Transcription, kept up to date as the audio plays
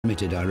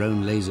emitted our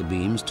own laser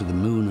beams to the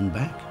moon and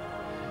back?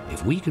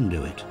 If we can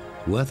do it,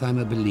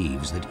 Wertheimer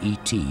believes that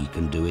E.T.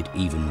 can do it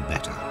even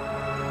better.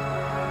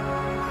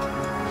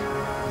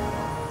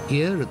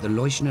 Here at the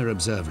Leuschner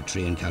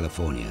Observatory in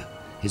California,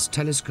 his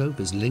telescope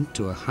is linked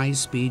to a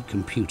high-speed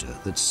computer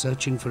that's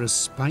searching for a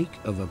spike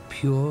of a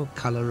pure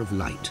color of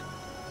light,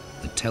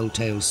 the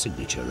telltale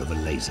signature of a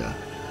laser.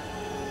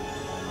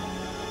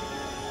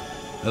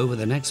 Over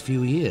the next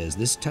few years,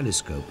 this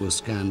telescope will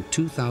scan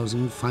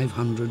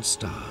 2,500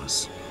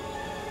 stars.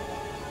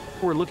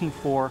 We're looking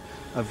for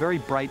a very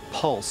bright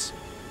pulse.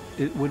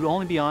 It would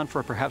only be on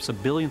for perhaps a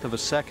billionth of a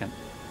second.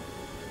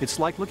 It's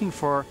like looking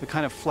for the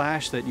kind of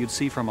flash that you'd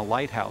see from a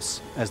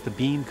lighthouse. As the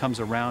beam comes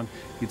around,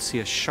 you'd see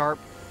a sharp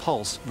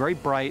pulse, very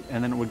bright,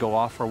 and then it would go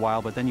off for a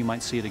while, but then you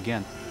might see it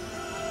again.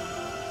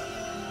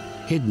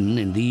 Hidden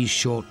in these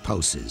short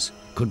pulses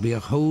could be a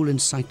whole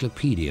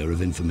encyclopedia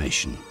of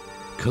information,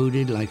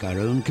 coded like our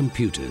own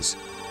computers.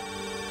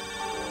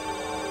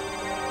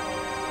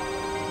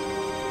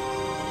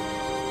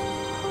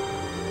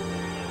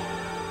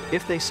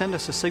 If they send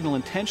us a signal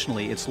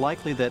intentionally, it's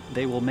likely that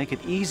they will make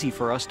it easy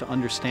for us to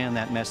understand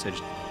that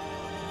message.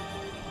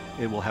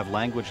 It will have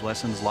language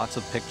lessons, lots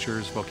of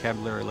pictures,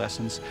 vocabulary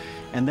lessons,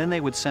 and then they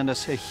would send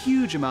us a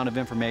huge amount of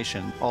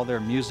information, all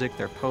their music,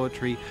 their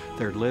poetry,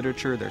 their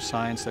literature, their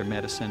science, their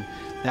medicine.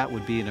 That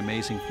would be an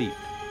amazing feat.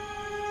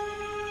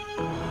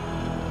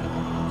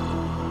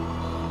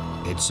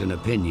 It's an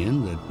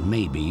opinion that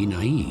may be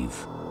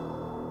naive.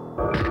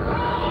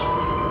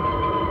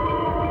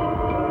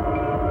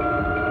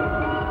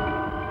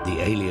 The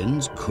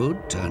aliens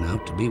could turn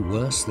out to be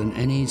worse than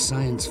any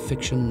science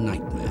fiction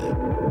nightmare.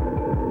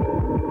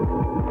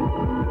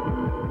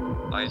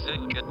 I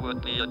think it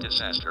would be a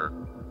disaster.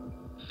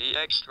 The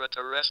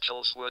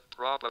extraterrestrials would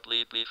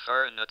probably be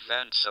far in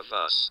advance of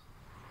us.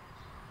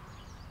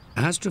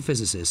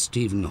 Astrophysicist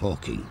Stephen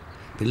Hawking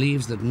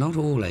believes that not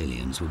all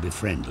aliens will be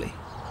friendly.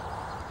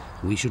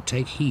 We should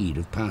take heed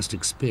of past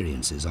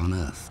experiences on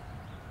Earth.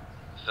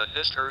 The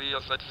history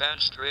of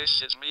advanced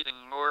races meeting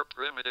more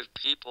primitive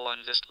people on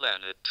this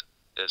planet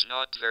is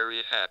not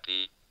very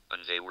happy,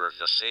 and they were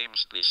the same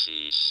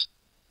species.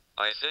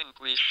 I think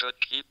we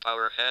should keep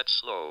our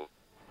heads low.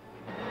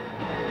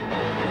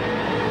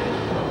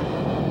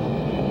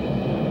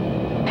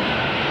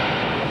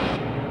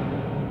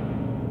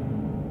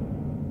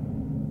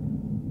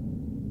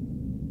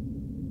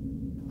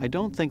 I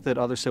don't think that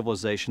other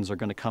civilizations are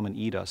going to come and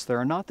eat us. There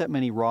are not that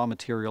many raw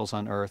materials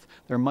on Earth.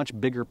 There are much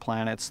bigger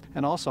planets.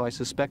 And also, I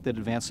suspect that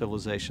advanced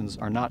civilizations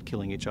are not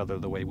killing each other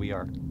the way we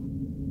are.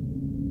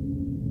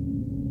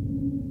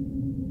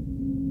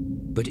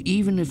 But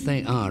even if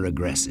they are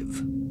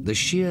aggressive, the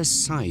sheer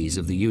size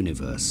of the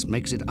universe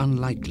makes it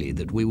unlikely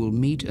that we will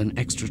meet an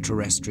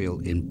extraterrestrial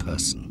in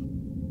person.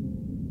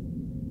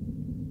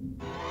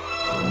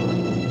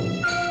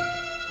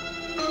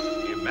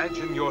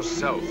 Imagine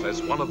yourself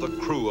as one of the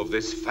crew of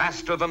this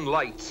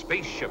faster-than-light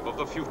spaceship of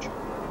the future.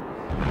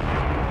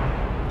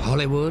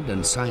 Hollywood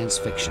and science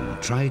fiction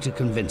try to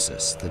convince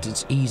us that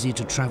it's easy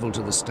to travel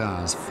to the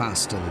stars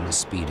faster than the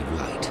speed of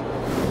light.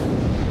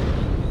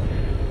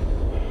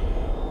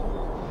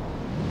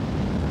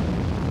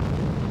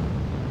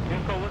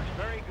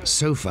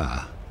 So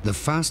far, the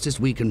fastest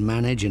we can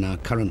manage in our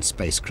current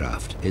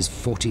spacecraft is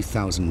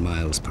 40,000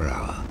 miles per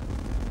hour.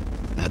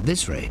 At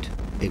this rate,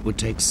 it would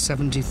take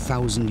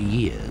 70,000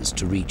 years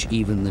to reach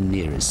even the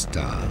nearest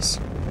stars.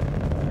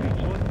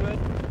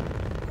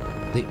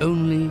 The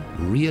only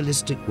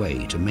realistic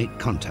way to make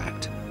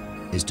contact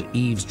is to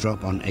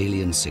eavesdrop on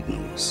alien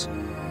signals.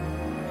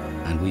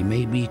 And we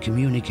may be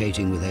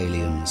communicating with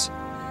aliens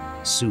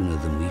sooner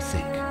than we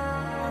think.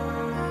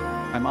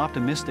 I'm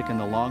optimistic in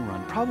the long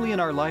run. Probably in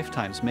our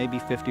lifetimes, maybe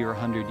 50 or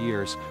 100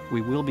 years,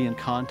 we will be in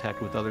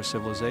contact with other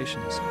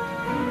civilizations.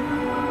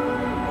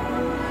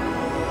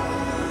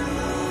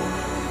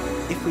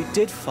 If we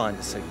did find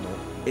a signal,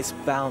 it's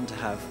bound to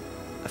have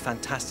a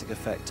fantastic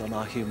effect on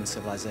our human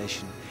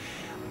civilization.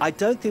 I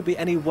don't think there'd be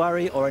any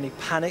worry or any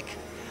panic,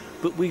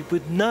 but we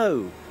would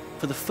know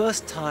for the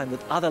first time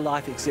that other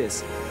life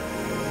exists.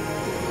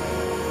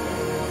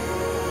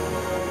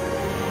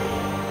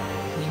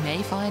 We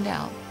may find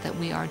out that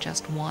we are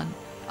just one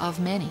of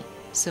many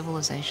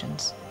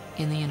civilizations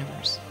in the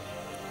universe.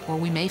 Or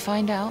we may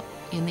find out,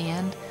 in the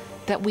end,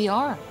 that we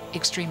are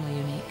extremely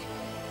unique.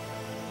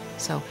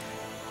 So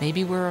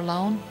maybe we're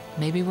alone,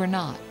 maybe we're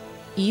not.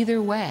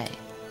 Either way,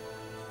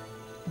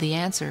 the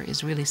answer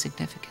is really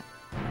significant.